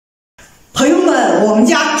朋友们，我们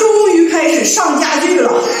家终于开始上家具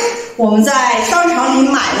了。我们在商场里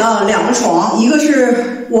买了2个床，一个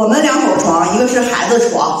是我们2口床，一个是孩子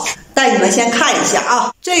床。带你们先看一下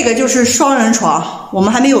啊，这个就是双人床，我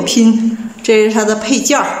们还没有拼，这是它的配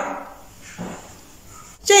件儿。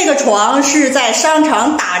这个床是在商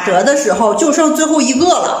场打折的时候就剩最后一个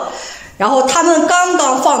了，然后他们刚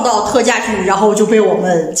刚放到特价区，然后就被我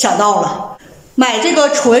们抢到了。买这个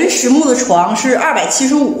纯实木的床是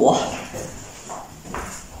275。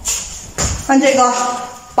看这个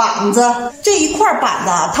板子，这一块板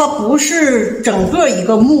子它不是整个一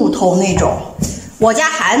个木头那种。我家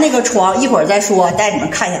孩子那个床一会儿再说，带你们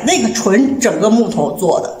看一下，那个纯整个木头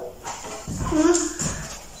做的。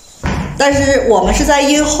但是我们是在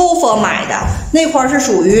Eheleute 买的，那块是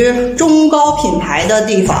属于中高品牌的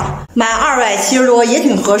地方，买270多也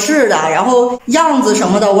挺合适的，然后样子什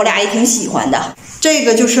么的我俩也挺喜欢的。这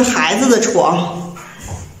个就是孩子的床，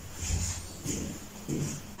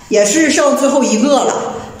也是剩最后一个了，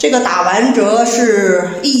这个打完折是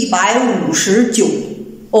159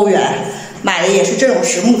欧元，买的也是这种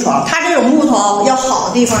实木床。它这种木头要好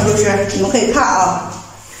的地方就是你们可以看啊，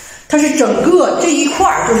它是整个这一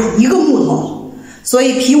块就是一个木头，所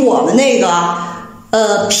以比我们那个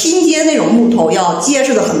拼接那种木头要结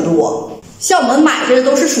实的很多。像我们买的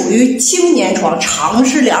都是属于青年床，长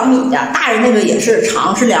是2米的，大人那个也是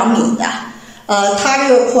长是2米的。它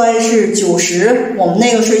这个宽是90，我们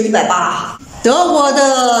那个是180。德国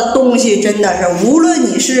的东西真的是，无论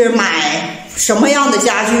你是买什么样的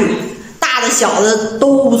家具，大的小的都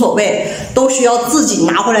无所谓，都需要自己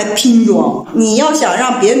拿回来拼装。你要想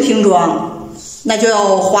让别人拼装，那就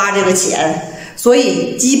要花这个钱。所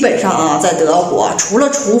以基本上啊，在德国除了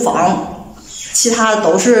厨房，其他的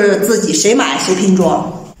都是自己谁买谁拼装。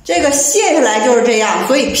这个卸下来就是这样，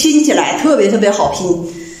所以拼起来特别特别好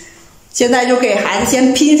拼。现在就给孩子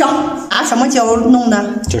先拼上。拿什么胶弄的？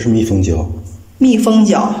这是密封胶。密封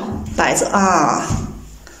胶，白色啊。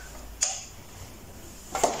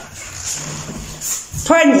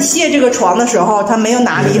突然你卸这个床的时候，他没有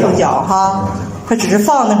拿密封胶哈，他只是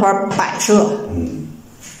放那块摆设。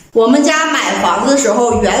我们家买房子的时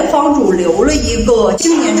候，原房主留了一个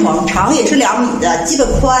青年床，长也是2米的，基本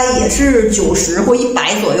宽也是90或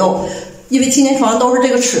100左右，因为青年床都是这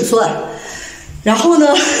个尺寸。然后呢，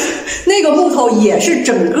那个木头也是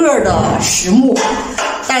整个的实木，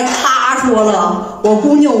但他说了，我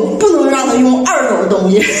姑娘我不能让她用2手的东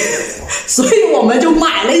西，所以我们就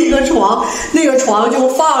买了一个床，那个床就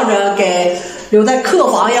放着给留在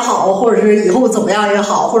客房也好，或者是以后怎么样也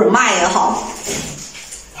好，或者卖也好，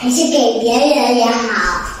还是给别人也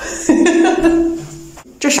好。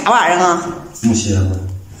这啥玩意儿啊？木楔子。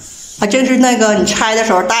啊，这是那个你拆的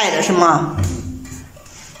时候带的是吗？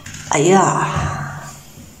哎呀，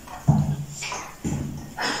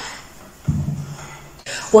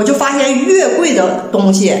我就发现越贵的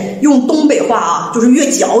东西，用东北话啊，就是越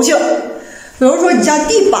矫情。比如说你像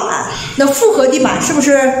地板，那复合地板是不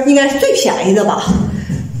是应该是最便宜的吧？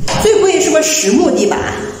最贵是不是实木地板，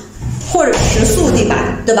或者石塑地板，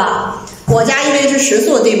对吧？我家因为是石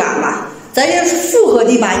塑地板嘛，咱这复合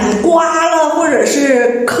地板，你刮了或者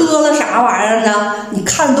是磕了啥玩意儿呢？你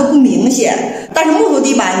看都不明显。但是木头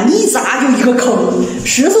地板你一砸就一个坑，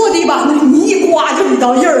石塑地板呢你一刮就一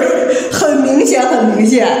道印儿，很明显很明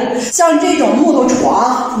显。像这种木头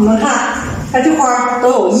床，你们看，它这块都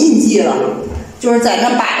有印记了，就是在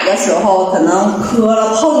那摆的时候可能磕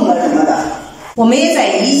了碰了什么的。我们也在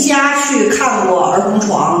宜家去看过儿童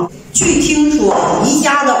床，据听说宜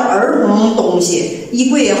家的儿童东西，衣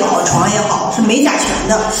柜也好，床也好，是没甲醛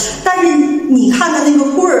的。但是你看它那个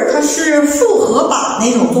柜儿，它是复合板那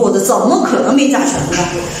种做的，怎么可能没甲醛呢？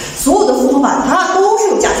所有的复合板它都是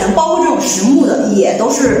有甲醛，包括这种实木的也都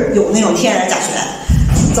是有那种天然甲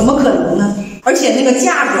醛，怎么可能呢？而且那个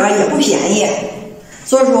价格也不便宜。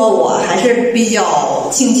所以说我还是比较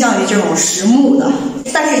倾向于这种实木的，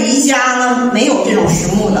但是宜家呢没有这种实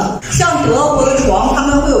木的。像德国的床，他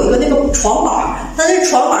们会有一个那个床板，它那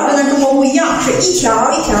床板跟咱中国不一样，是一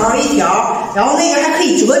条一条一条，然后那个还可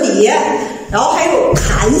以折叠，然后还有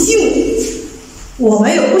弹性。我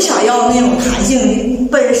们也不想要那种弹性，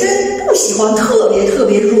本身不喜欢特别特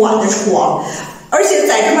别软的床，而且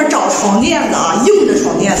在这边找床垫子啊，硬的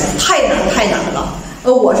床垫子太难了。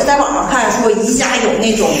我是在网上看说宜家有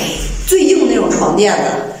那种最硬那种床垫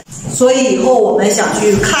子，所以以后我们想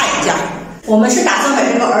去看一下。我们是打算把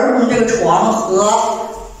这个儿童这个床和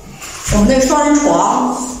我们那个双人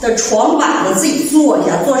床的床板子自己做一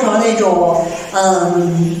下，做成那种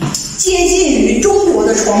接近于中国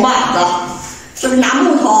的床板子。就是拿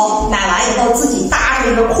木头买完以后自己搭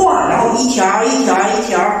上一个框，然后一条一条一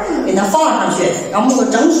条给它放上去，然后木头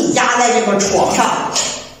整体压在这个床上，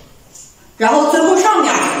然后最后上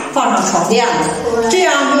面放上床垫子，这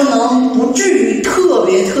样就能不至于特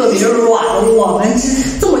别软。我们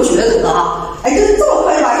是这么觉得的啊。哎，这么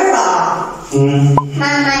快就完事儿了啊？妈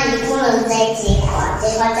妈，你不能再这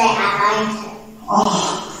块再安一层。哦，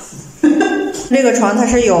这个床它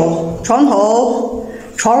是有床头、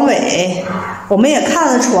床尾，我们也看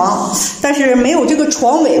了床，但是没有这个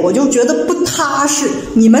床尾，我就觉得不踏实。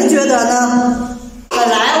你们觉得呢？本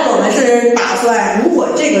来我们是打算，如果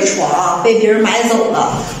这个床被别人买走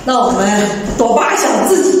了，那我们多半想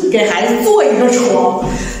自己给孩子做一个床，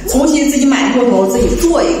重新自己买木头自己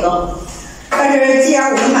做一个。但是既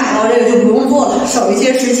然我们买到这个，就不用做了，省一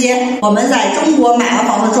些时间。我们在中国买完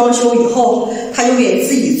房子装修以后，他就给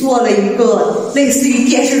自己做了一个类似于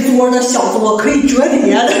电视桌的小桌，可以折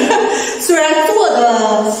叠的。虽然做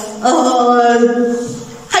的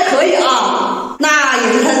还可以啊，那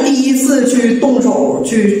也是他第一次去动手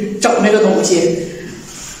去整这个东西。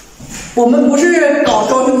我们不是搞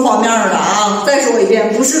装修方面的啊，再说一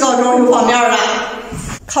遍，不是搞装修方面的。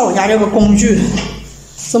看我家这个工具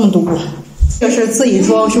这么多，这是自己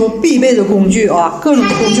装修必备的工具啊，各种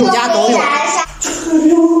工具我家都有。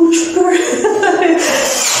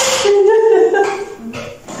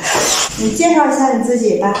你介绍一下你自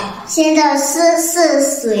己吧。现在4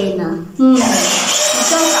岁呢。你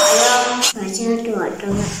叫啥呀？我叫朵朵。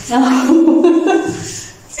然后我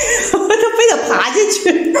就非得爬进去。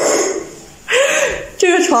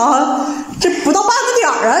这个床这不到半个点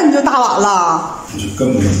儿啊，你就搭完了？就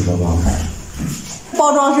更不用知道吧。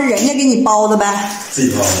包装是人家给你包的呗？自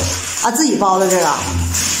己包的啊，自己包的这个。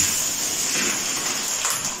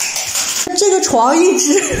这个床一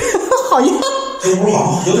直好像这屋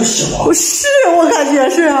好像有点小啊。不是，我感觉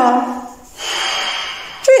是啊。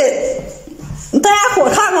这大家伙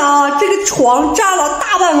看看啊，这个床占了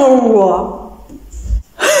大半个屋，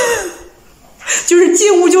就是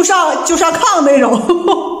进屋就上炕那种。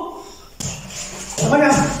怎么着？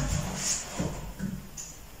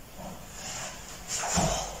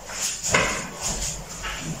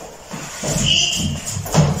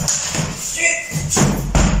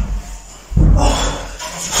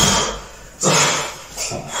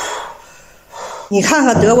你看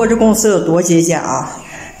看德国这公司有多节俭啊！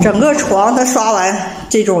整个床它刷完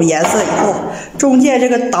这种颜色以后，中间这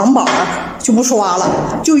个挡板就不刷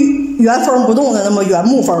了，就原封不动的那么原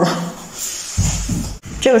木风。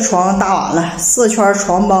这个床搭完了，4圈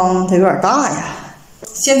床帮它有点大呀。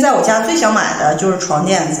现在我家最想买的就是床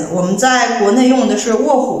垫子，我们在国内用的是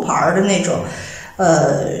卧虎牌的那种，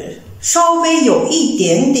稍微有一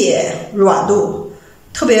点点软度，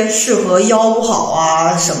特别适合腰不好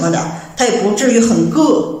啊什么的，它也不至于很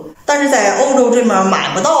硌。但是在欧洲这边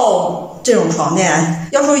买不到这种床垫，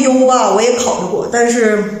要说优吧，我也考虑过，但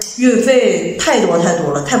是运费太多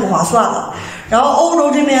了，太不划算了。然后欧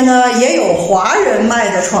洲这边呢也有华人卖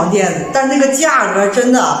的床垫子，但那个价格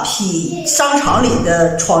真的比商场里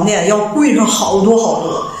的床垫要贵上好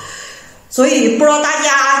多。所以不知道大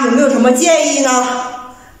家有没有什么建议呢？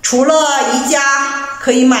除了宜家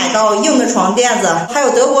可以买到硬的床垫子，还有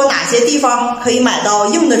德国哪些地方可以买到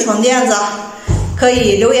硬的床垫子？可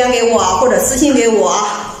以留言给我或者私信给我，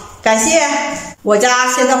感谢。我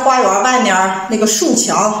家现在花园外面那个树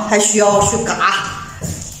墙还需要去嘎，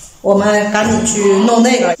我们赶紧去弄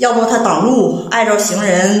那个，要不它挡路，碍着行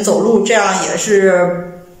人走路，这样也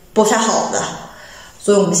是不太好的。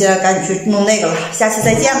所以我们现在赶紧去弄那个了，下期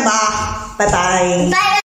再见吧，拜拜。